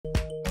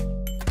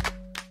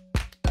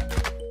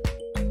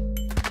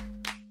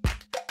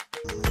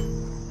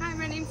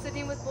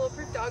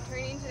Dog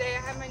Training. Today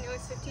I have my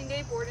newest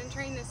 15-day board and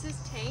train. This is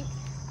Tank.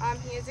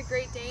 He is a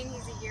Great Dane.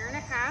 He's a year and a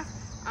half.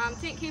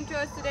 Tank came to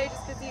us today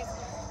just because he's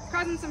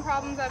causing some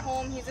problems at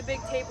home. He's a big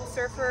table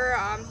surfer.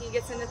 He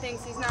gets into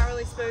things he's not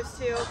really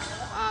supposed to.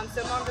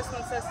 So Mom just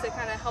wants us to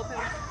kind of help her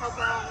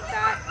along with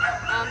that.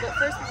 But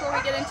first, before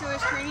we get into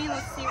his training,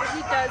 let's see what he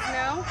does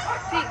know.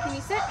 Tank, can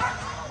you sit?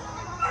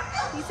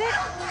 Can you sit?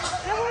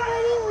 Come on,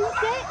 buddy. Will you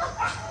sit?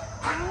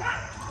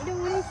 I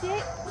don't want to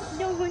sit. I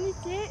don't want to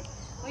sit.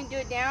 We can do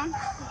it down,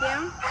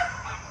 down,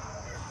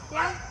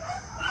 down.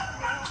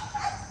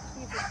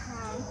 You just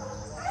come.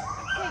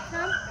 Hey,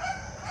 come.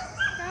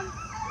 Come.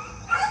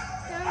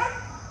 Come.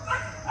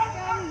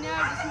 Come. No,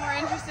 just more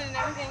interested in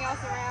everything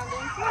else around him.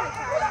 Come on,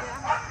 tired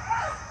now.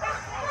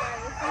 Okay,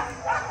 let's see if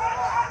he's got it.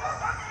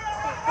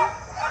 Okay, come.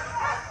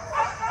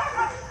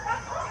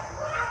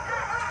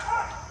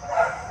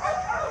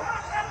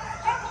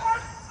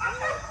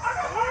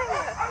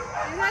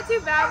 He's not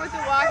too bad with the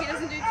walk. He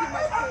doesn't do too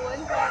much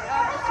pulling, but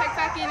let's check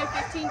back in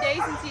 15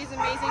 days and see his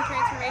amazing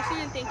transformation.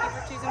 And thank you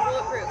for choosing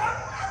Bulletproof.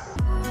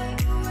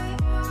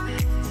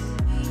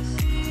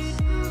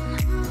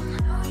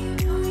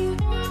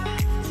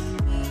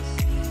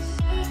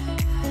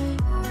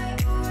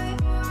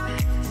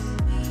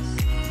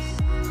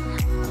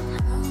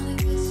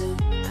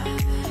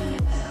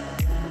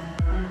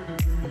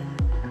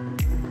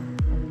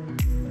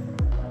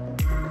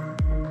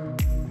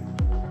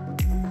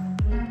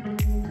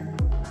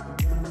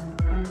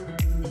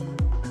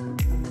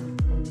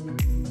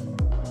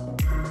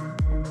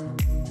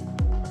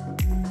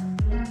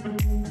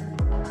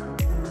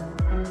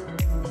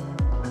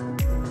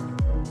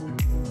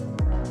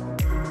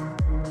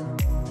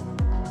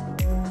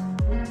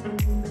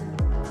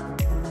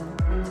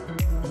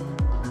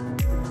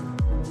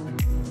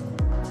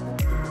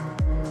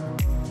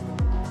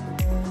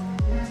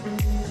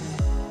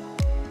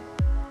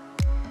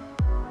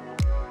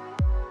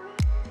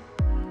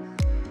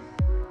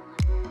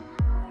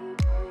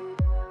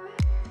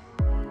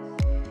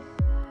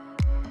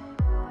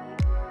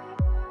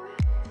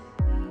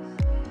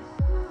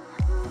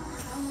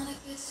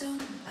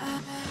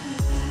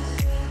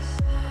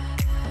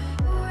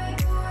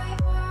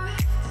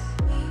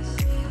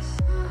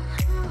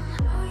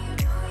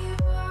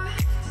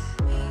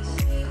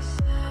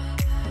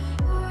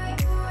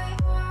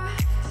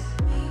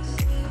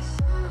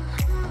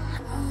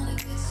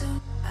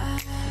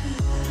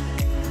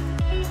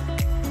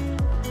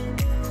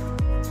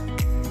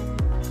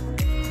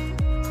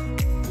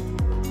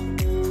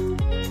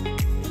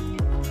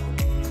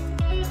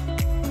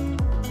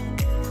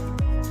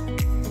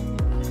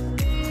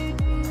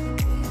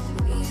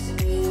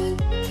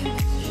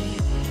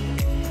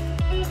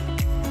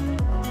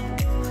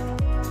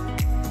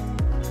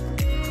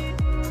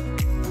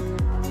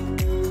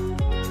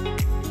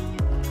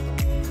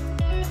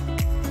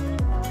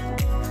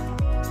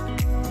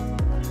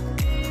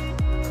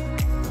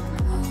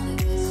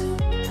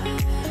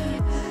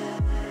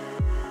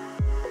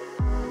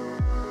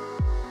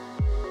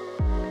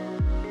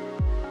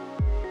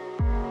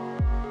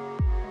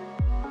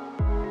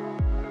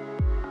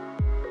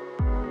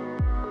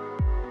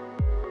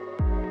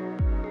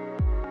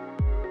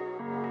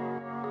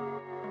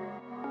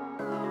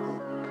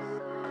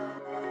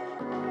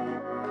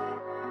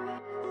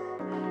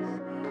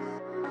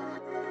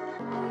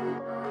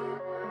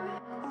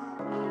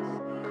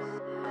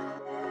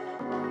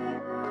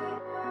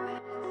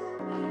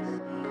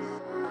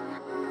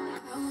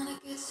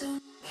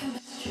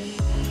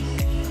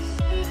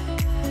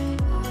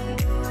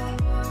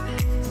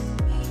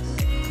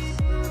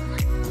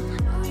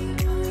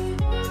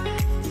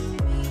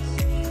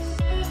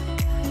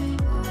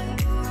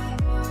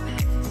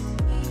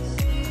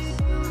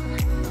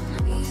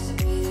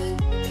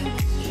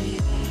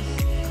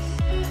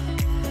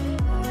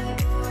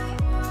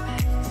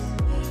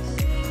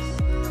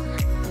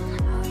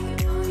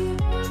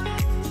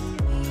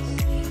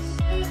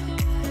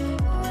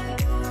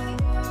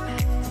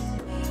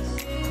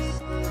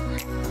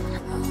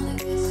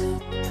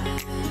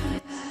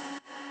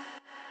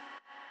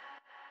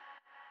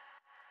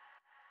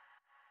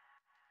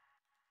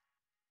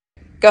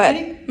 Go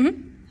ahead.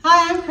 Mm-hmm.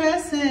 Hi, I'm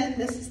Chris, and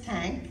this is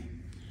Tank,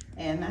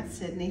 and that's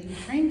Sydney who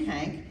trained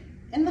Tank,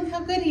 and look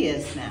how good he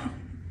is now.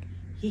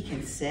 He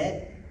can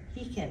sit,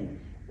 he can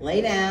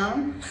lay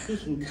down, he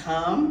can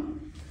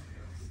come,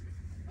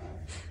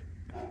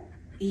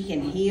 he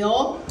can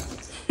heel,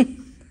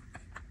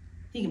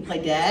 he can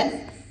play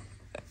dead,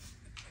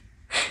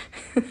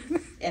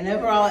 and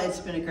overall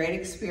it's been a great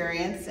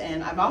experience,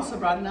 and I've also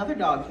brought another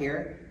dog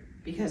here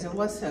because it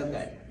was so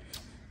good,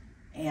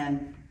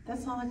 and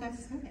that's all I got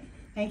to say.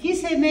 Thank you,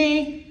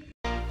 Sydney.